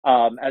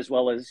as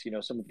well as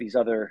some of these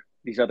other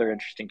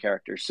interesting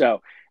characters.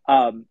 So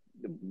um,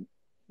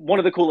 one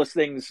of the coolest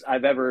things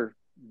I've ever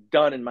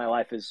done in my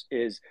life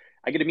is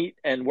I get to meet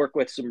and work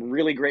with some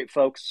really great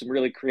folks, some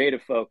really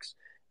creative folks,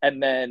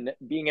 and then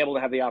being able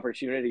to have the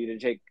opportunity to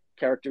take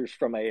characters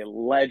from a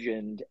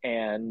legend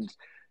and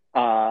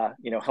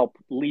help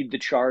lead the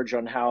charge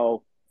on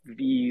how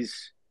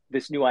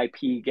this new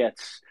IP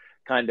gets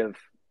kind of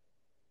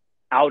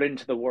out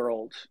into the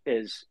world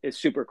is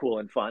super cool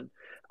and fun.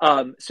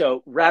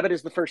 So Rabbit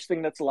is the first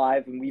thing that's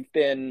live, and we've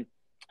been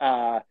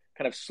kind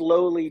of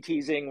slowly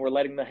teasing. We're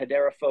letting the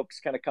Hedera folks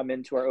kind of come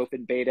into our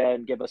open beta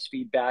and give us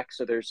feedback.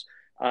 So there's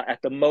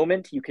at the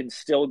moment you can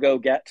still go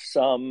get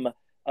some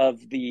of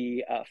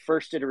the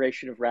first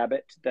iteration of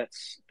Rabbit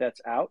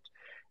that's out.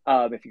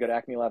 If you go to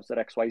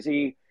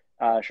acmelabs.xyz,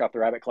 shop the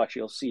Rabbit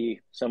collection, you'll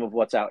see some of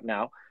what's out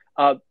now.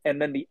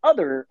 And then the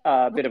other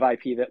bit of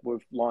IP that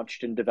we've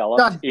launched and developed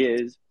Done.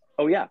 is,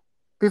 oh yeah.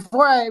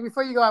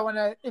 Before you go, I want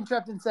to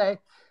interrupt and say,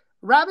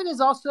 Rabbit is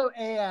also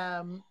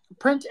a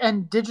print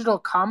and digital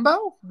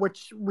combo,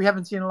 which we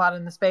haven't seen a lot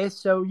in the space.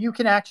 So you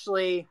can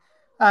actually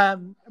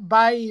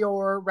buy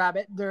your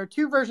Rabbit. There are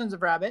two versions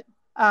of Rabbit.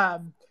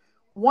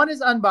 One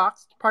is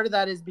unboxed. Part of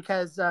that is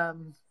because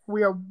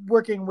we are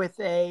working with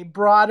a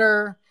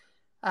broader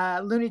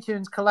Looney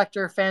Tunes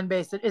collector fan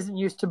base that isn't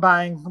used to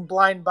buying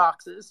blind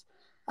boxes.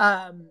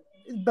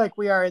 Like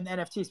we are in the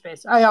NFT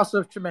space. I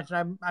also should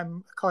mention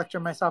I'm a collector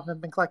myself.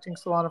 I've been collecting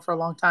Solana for a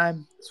long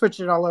time. Switched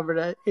it all over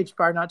to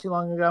HBAR not too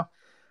long ago.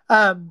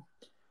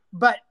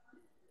 But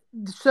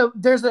so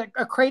there's a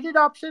crated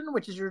option,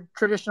 which is your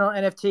traditional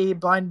NFT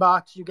blind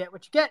box. You get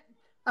what you get.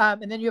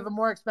 And then you have a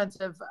more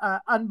expensive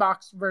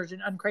unboxed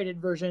version, uncrated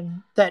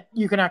version that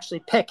you can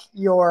actually pick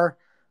your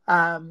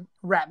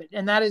Rabbit.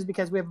 And that is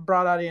because we have a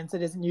broad audience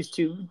that isn't used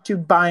to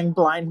buying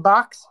blind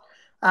box.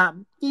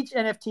 Each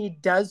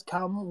NFT does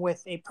come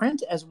with a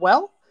print as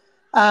well.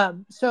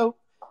 So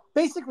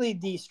basically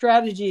the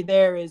strategy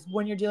there is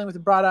when you're dealing with a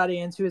broad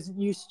audience who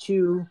isn't used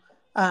to,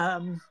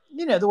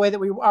 the way that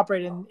we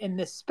operate in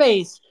this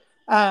space,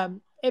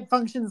 it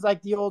functions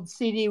like the old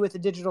CD with a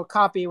digital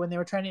copy when they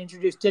were trying to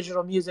introduce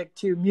digital music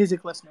to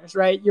music listeners,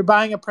 right? You're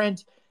buying a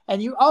print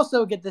and you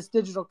also get this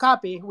digital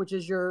copy, which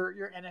is your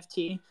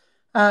NFT,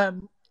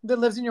 that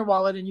lives in your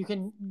wallet, and you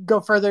can go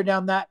further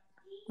down that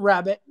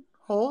rabbit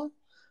hole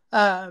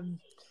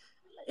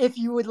if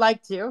you would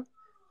like to,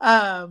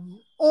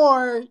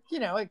 or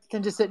it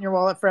can just sit in your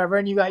wallet forever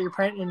and you got your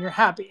print and you're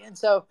happy. And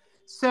so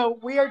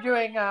we are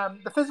doing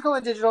the physical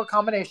and digital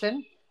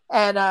combination,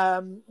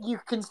 and you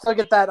can still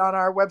get that on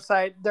our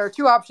website. There are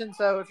two options.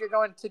 So if you're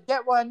going to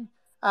get one,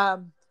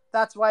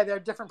 that's why they're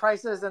different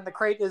prices, and the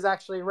crate is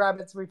actually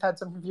rabbits. We've had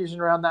some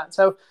confusion around that.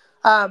 So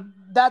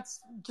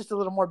that's just a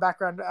little more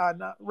background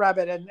on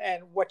Rabbit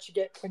and what you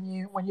get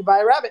when you buy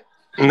a Rabbit.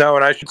 No,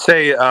 and I should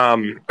say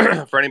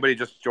for anybody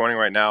just joining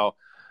right now,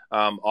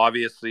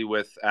 obviously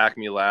with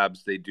Acme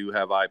Labs, they do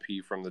have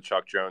IP from the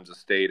Chuck Jones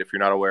estate. If you're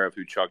not aware of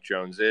who Chuck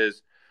Jones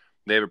is,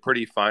 they have a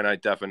pretty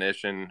finite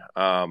definition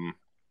on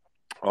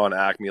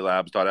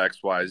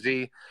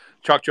acmelabs.xyz.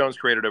 Chuck Jones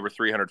created over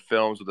 300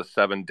 films with a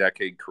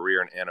 7-decade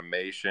career in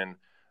animation.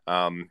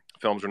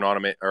 Films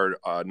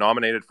are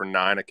nominated for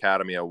 9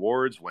 Academy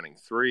Awards, winning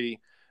 3.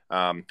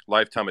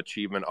 Lifetime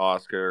Achievement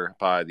Oscar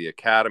by the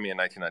Academy in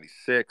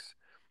 1996.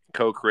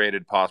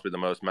 Co-created possibly the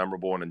most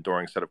memorable and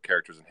enduring set of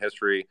characters in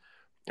history.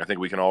 I think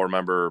we can all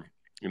remember,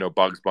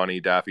 Bugs Bunny,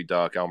 Daffy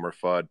Duck, Elmer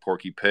Fudd,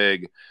 Porky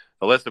Pig.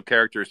 The list of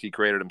characters he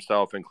created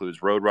himself includes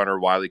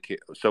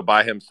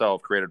by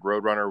himself created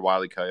Roadrunner,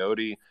 Wile E.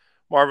 Coyote,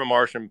 Marvin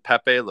Martian,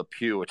 Pepe Le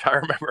Pew, which I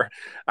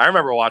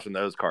remember watching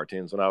those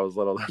cartoons when I was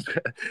little.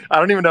 I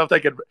don't even know if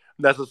they could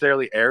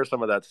necessarily air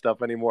some of that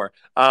stuff anymore.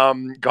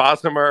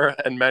 Gossamer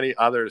and many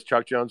others.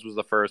 Chuck Jones was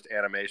the first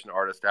animation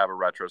artist to have a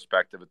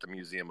retrospective at the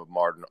Museum of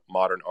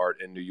Modern Art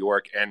in New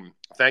York. And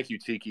thank you,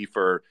 Tiki,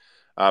 for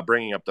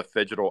bringing up the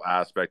phygital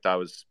aspect. I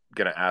was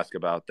going to ask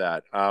about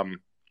that.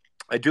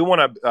 I do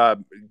want to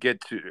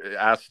get to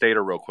ask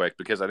Stader real quick,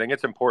 because I think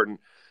it's important.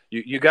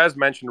 You guys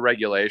mentioned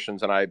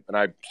regulations, and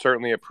I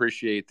certainly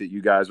appreciate that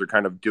you guys are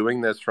kind of doing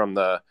this from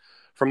the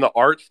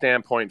art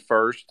standpoint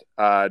first,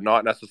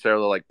 not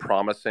necessarily like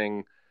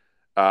promising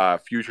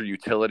future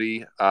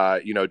utility,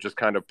 just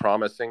kind of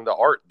promising the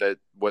art that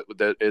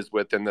is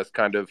within this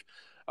kind of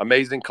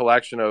amazing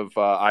collection of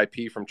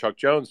IP from Chuck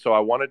Jones. So I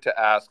wanted to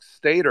ask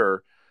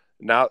Stader,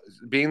 now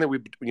being that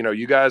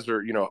you guys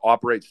are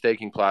operate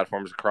staking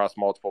platforms across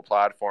multiple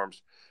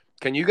platforms.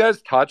 Can you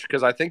guys touch,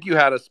 because I think you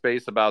had a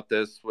space about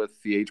this with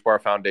the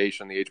HBAR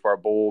Foundation, the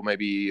HBAR Bowl,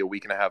 maybe a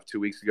week and a half, 2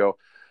 weeks ago,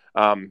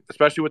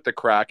 especially with the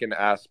Kraken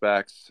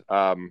aspects,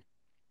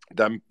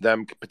 them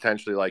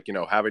potentially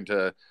having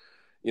to,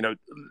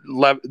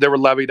 they were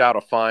levied out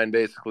a fine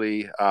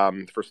basically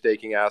for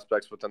staking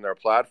aspects within their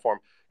platform.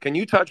 Can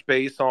you touch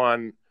base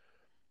on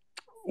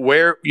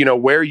where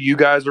you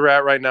guys are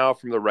at right now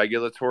from the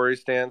regulatory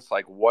stance?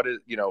 Like, what is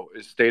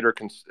Stader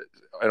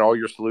and all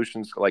your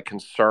solutions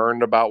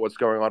concerned about what's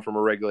going on from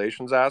a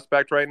regulations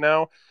aspect right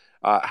now?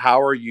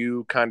 How are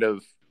you kind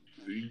of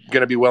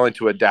going to be willing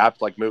to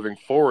adapt, like moving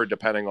forward,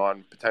 depending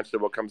on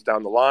potentially what comes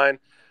down the line.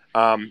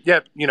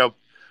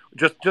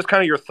 Just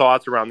kind of your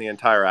thoughts around the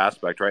entire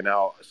aspect right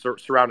now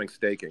surrounding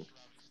staking.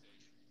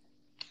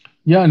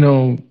 Yeah,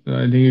 no,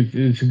 I think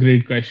it's a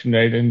great question,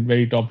 right, and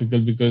very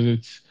topical because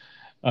it's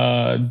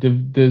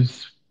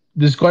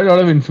there's quite a lot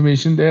of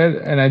information there,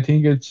 and I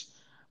think it's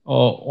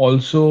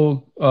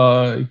also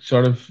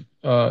sort of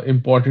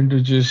important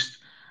to just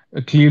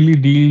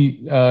clearly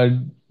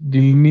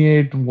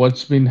delineate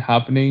what's been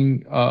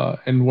happening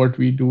and what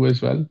we do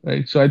as well,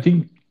 right? So I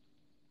think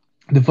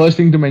the first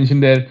thing to mention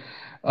there,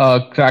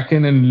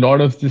 Kraken and a lot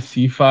of the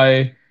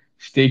CeFi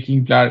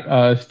staking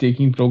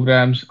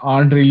programs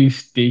aren't really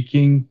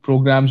staking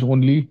programs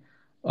only.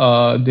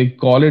 They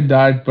call it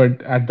that,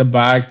 but at the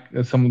back,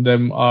 some of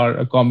them are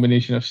a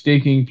combination of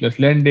staking plus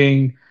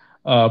lending,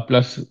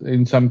 plus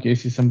in some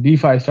cases some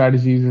DeFi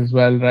strategies as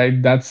well, right?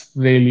 That's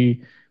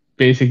really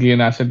basically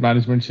an asset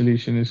management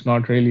solution. It's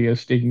not really a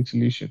staking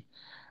solution,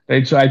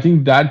 right? So I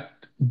think that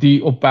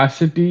the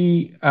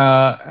opacity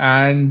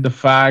and the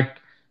fact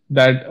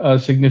that a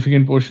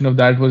significant portion of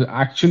that was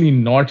actually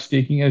not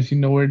staking as you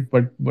know it,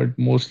 but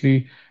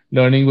mostly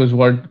learning was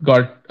what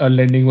got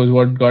lending was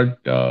what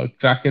got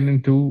Kraken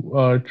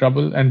into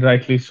trouble, and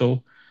rightly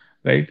so,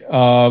 right?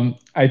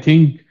 I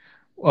think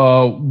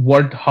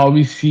what how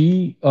we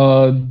see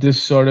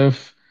this sort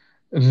of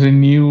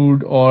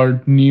renewed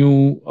or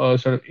new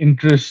sort of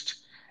interest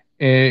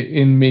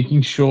in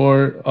making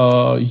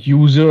sure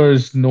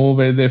users know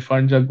where their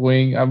funds are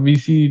going. We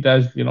see it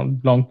as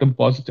long term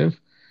positive.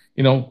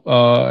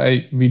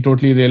 We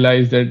totally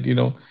realize that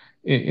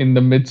in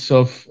the midst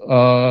of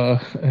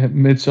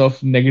midst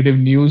of negative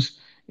news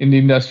in the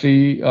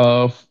industry,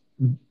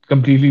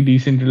 completely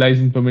decentralized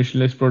and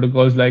permissionless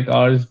protocols like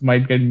ours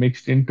might get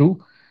mixed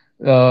into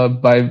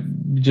by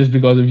just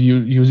because of you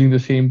using the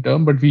same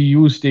term. But we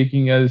use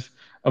staking as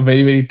a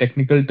very very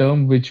technical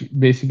term, which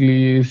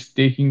basically is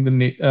taking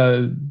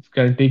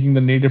kind of taking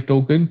the native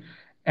token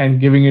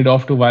and giving it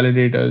off to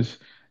validators.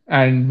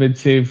 And with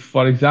say,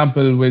 for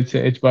example, with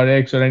say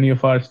HBARX or any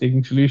of our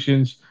staking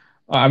solutions,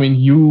 I mean,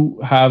 you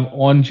have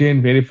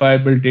on-chain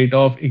verifiable data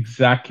of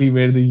exactly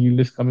where the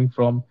yield is coming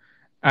from,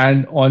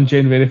 and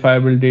on-chain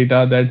verifiable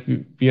data that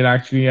we are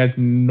actually at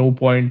no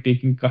point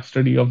taking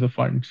custody of the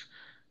funds,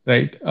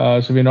 right?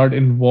 So we're not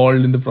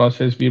involved in the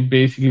process. We're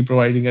basically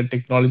providing a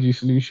technology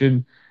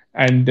solution,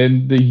 and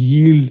then the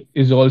yield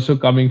is also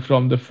coming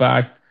from the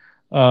fact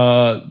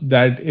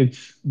that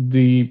it's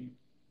the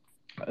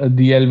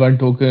L1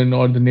 token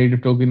or the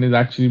native token is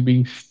actually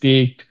being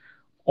staked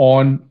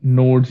on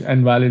nodes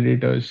and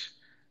validators,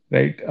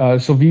 right?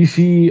 So we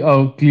see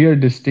a clear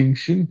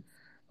distinction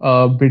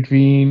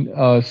between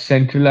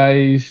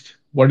centralized,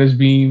 what has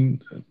been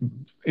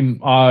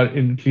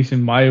at least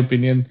in my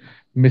opinion,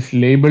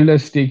 mislabeled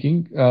as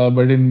staking,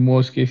 but in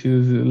most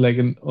cases like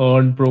an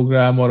earned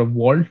program or a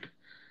vault,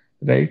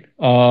 right?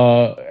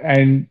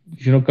 And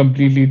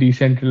completely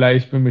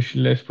decentralized,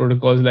 permissionless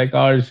protocols like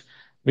ours,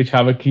 which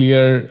have a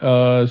clear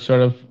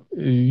sort of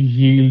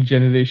yield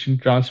generation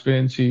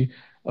transparency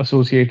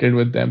associated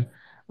with them.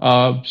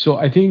 So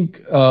I think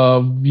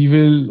we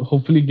will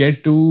hopefully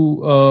get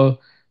to a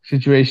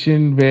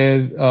situation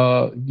where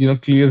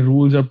clear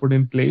rules are put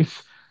in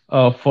place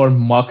for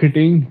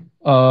marketing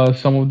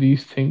some of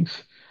these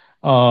things,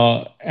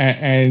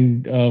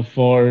 and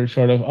for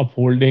sort of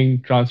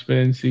upholding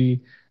transparency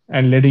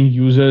and letting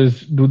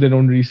users do their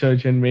own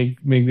research and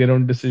make their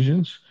own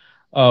decisions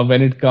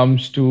when it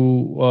comes to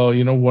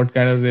what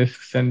kind of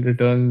risks and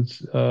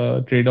returns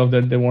trade-off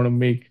that they want to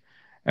make.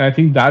 And I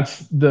think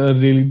that's at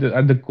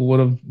the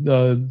core of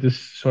this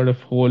sort of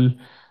whole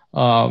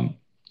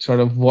sort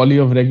of volley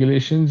of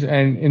regulations.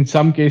 And in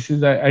some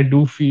cases, I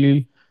do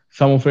feel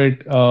some of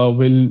it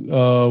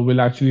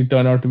will actually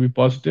turn out to be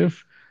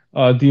positive.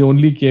 The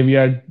only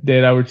caveat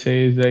there I would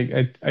say is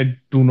like I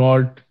do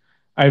not.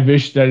 I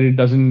wish that it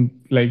doesn't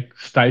like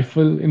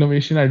stifle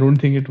innovation. I don't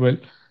think it will,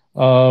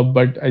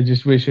 but I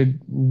just wish it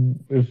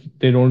if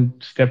they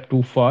don't step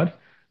too far.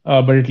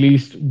 But at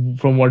least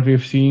from what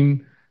we've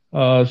seen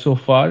so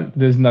far,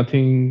 there's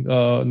nothing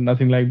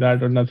like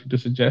that or nothing to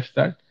suggest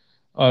that.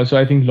 So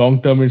I think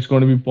long term it's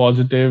going to be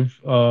positive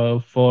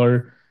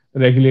for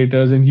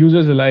regulators and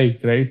users alike,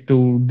 right?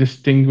 To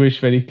distinguish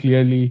very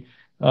clearly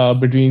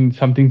between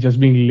something just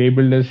being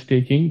labeled as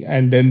staking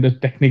and then the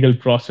technical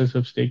process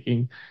of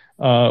staking,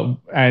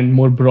 and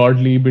more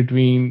broadly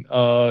between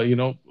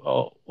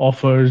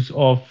offers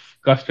of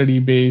custody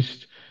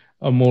based,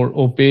 a more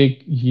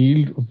opaque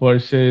yield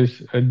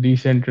versus a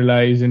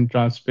decentralized and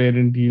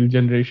transparent yield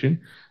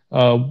generation,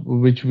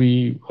 which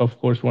we of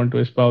course want to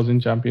espouse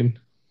and champion.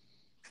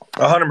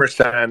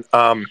 100%.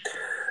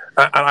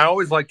 And I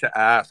always like to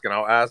ask, and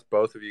I'll ask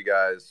both of you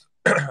guys,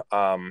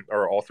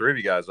 or all three of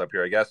you guys up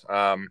here, I guess.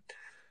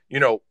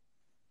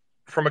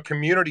 From a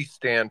community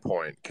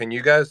standpoint, can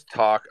you guys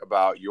talk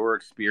about your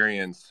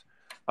experience?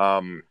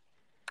 And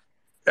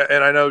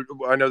I know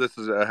this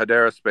is a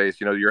Hedera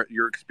space.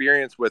 Your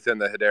experience within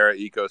the Hedera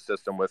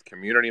ecosystem with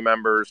community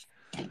members,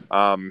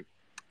 and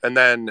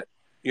then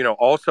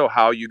also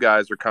how you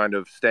guys are kind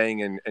of staying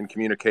in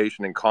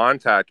communication and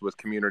contact with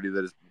community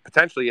that is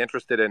potentially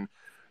interested in,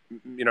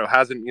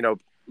 hasn't,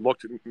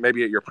 looked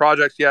maybe at your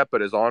projects yet,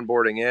 but is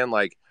onboarding in.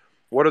 Like,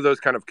 what are those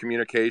kind of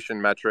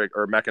communication metric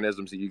or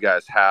mechanisms that you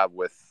guys have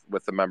with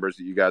the members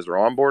that you guys are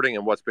onboarding,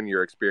 and what's been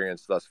your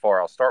experience thus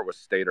far? I'll start with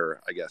Stader,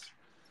 I guess.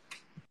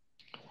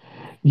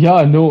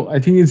 Yeah, no, I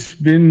think it's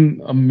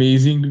been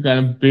amazing to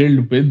kind of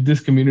build with this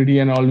community,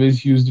 and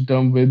always use the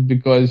term with,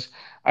 because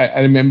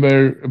I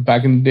remember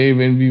back in the day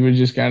when we were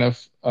just kind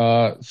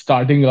of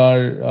starting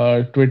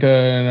our Twitter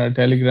and our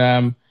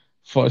Telegram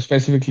for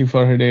specifically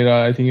for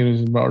Hedera. I think it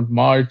was about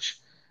March.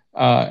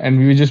 And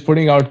we were just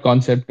putting out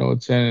concept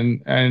notes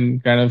and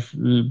kind of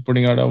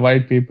putting out a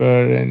white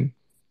paper and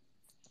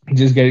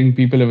just getting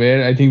people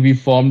aware. I think we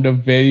formed a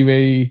very,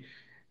 very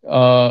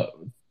uh,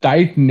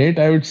 tight knit,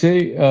 I would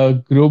say,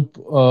 group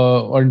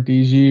on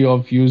TG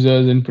of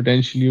users and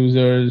potential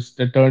users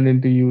that turned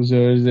into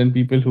users, and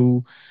people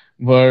who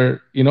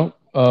were,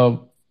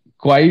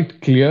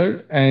 quite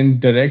clear and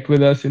direct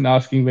with us in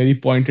asking very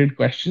pointed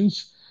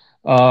questions,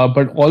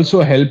 but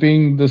also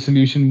helping the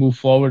solution move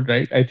forward,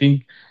 right? I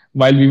think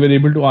while we were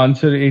able to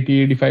answer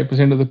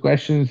 80-85% of the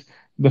questions,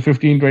 the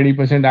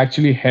 15-20%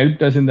 actually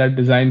helped us in that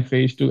design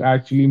phase to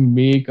actually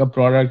make a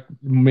product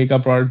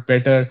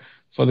better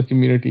for the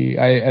community.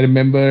 I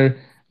remember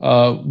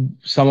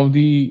some of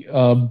the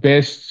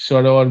best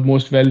sort of or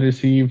most well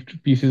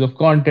received pieces of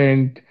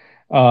content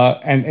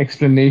and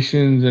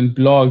explanations and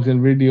blogs and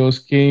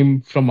videos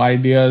came from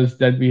ideas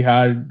that we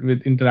had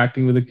with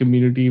interacting with the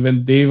community,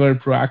 when they were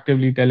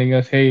proactively telling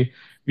us, hey,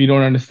 we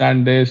don't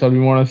understand this, or we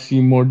want to see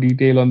more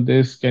detail on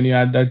this. Can you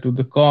add that to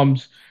the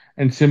comms?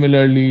 And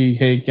similarly,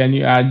 hey, can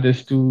you add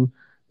this to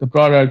the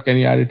product? Can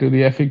you add it to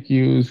the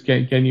FAQs?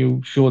 Can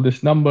you show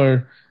this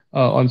number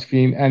on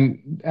screen?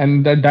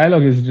 And that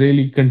dialogue is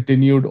really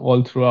continued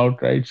all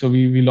throughout, right? So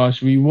we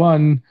launched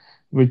V1,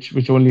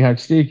 which only had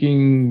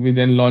staking. We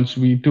then launched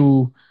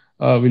V2.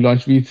 We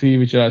launched V3,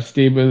 which are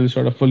stable,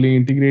 sort of fully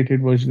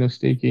integrated version of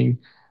staking.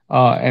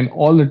 And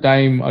all the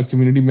time, our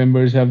community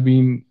members have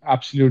been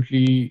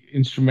absolutely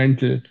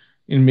instrumental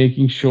in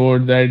making sure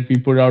that we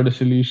put out a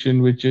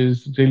solution which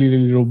is really,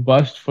 really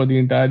robust for the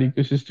entire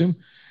ecosystem.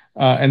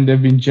 And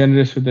they've been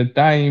generous with their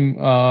time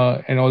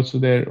and also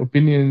their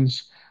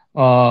opinions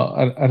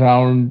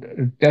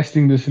around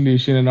testing the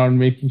solution and around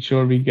making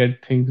sure we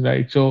get things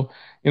right. So,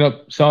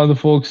 some of the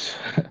folks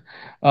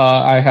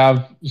I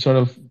have sort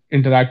of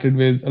interacted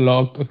with a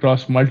lot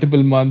across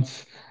multiple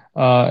months,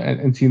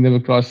 and seen them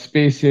across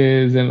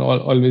spaces, and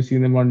always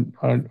seen them on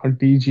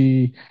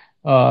TG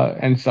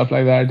and stuff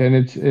like that. And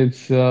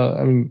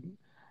I mean,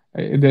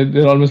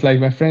 they're almost like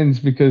my friends,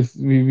 because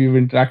we've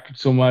interacted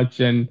so much.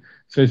 And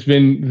so it's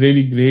been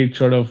really great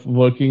sort of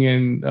working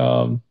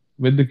in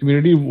with the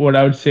community. What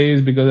I would say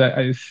is, because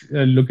I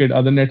look at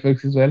other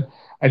networks as well,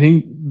 I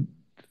think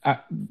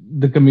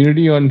the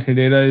community on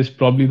Hedera is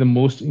probably the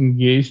most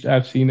engaged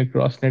I've seen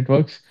across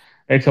networks.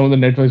 Right, some of the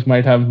networks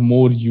might have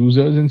more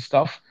users and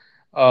stuff,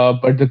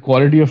 but the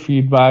quality of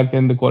feedback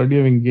and the quality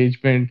of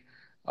engagement,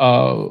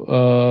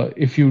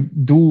 if you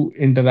do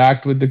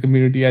interact with the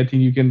community, I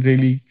think you can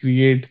really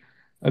create.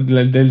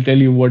 They'll tell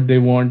you what they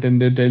want,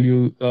 and they'll tell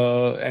you,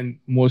 and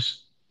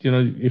most,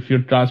 if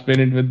you're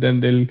transparent with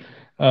them,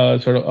 they'll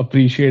sort of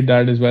appreciate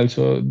that as well.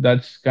 So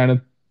that's kind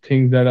of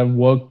things that have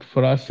worked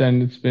for us,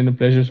 and it's been a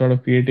pleasure sort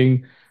of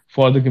creating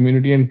for the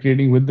community and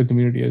creating with the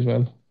community as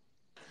well.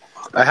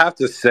 I have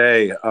to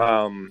say,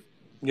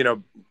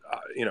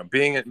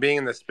 being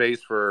in this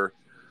space for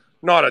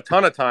not a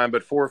ton of time,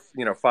 but for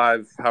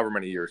however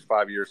many years,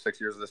 5 years, 6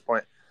 years at this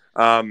point.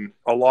 A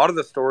lot of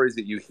the stories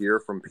that you hear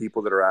from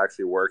people that are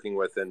actually working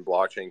within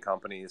blockchain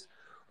companies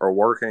or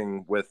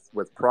working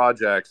with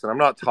projects, and I'm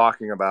not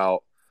talking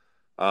about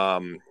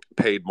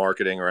paid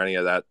marketing or any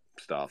of that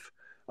stuff.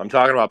 I'm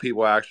talking about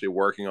people actually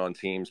working on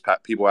teams,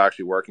 people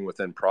actually working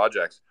within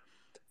projects.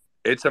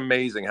 It's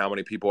amazing how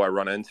many people I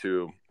run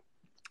into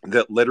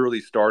that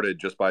literally started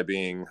just by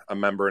being a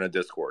member in a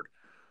Discord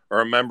or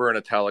a member in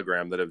a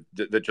Telegram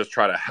that just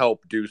try to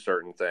help do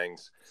certain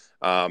things.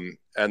 And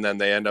then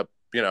they end up,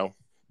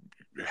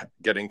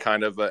 getting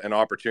kind of an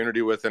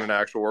opportunity within an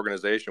actual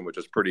organization, which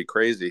is pretty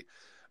crazy.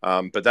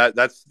 But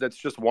that's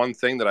just one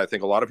thing that I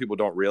think a lot of people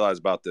don't realize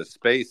about this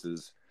space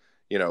is,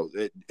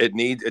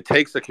 it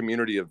takes a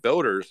community of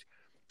builders,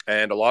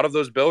 and a lot of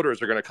those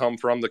builders are going to come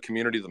from the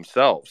community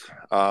themselves.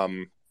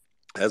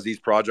 As these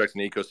projects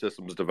and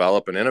ecosystems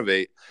develop and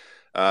innovate,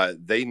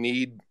 they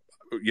need,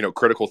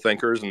 critical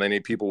thinkers, and they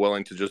need people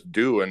willing to just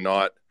do and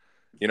not,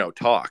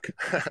 talk.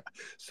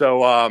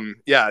 So,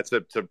 it's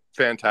a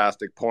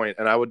fantastic point.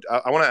 And I want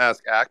to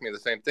ask Acme the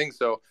same thing.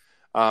 So,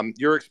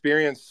 your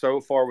experience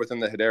so far within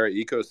the Hedera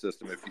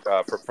ecosystem, if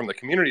from the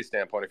community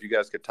standpoint, if you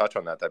guys could touch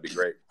on that, that'd be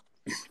great.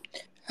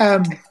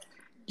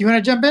 You want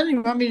to jump in? Or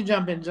you want me to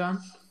jump in, John?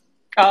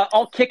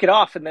 I'll kick it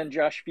off, and then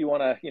Josh, if you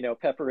want to,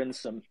 pepper in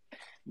some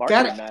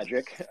marketing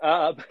magic.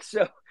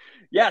 So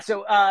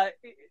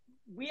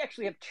we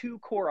actually have two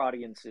core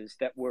audiences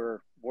that we're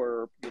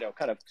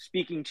kind of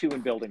speaking to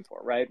and building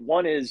for, right?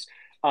 One is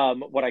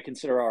what I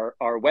consider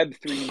our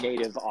Web3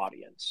 native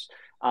audience.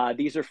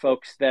 These are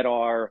folks that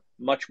are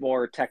much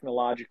more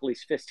technologically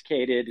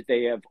sophisticated.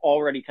 They have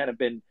already kind of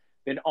been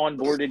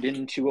onboarded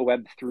into a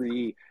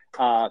Web3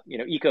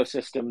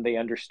 ecosystem. They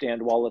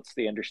understand wallets,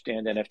 they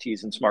understand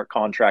NFTs and smart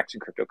contracts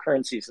and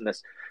cryptocurrencies and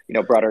this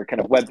broader kind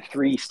of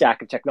Web3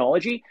 stack of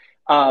technology.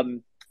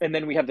 And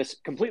then we have this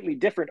completely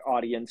different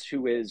audience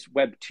who is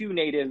Web2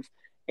 native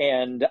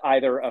and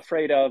either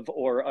afraid of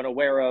or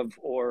unaware of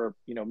or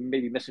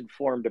maybe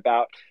misinformed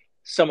about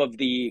some of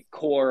the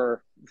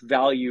core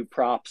value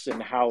props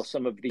and how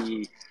some of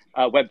the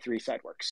Web3 side works.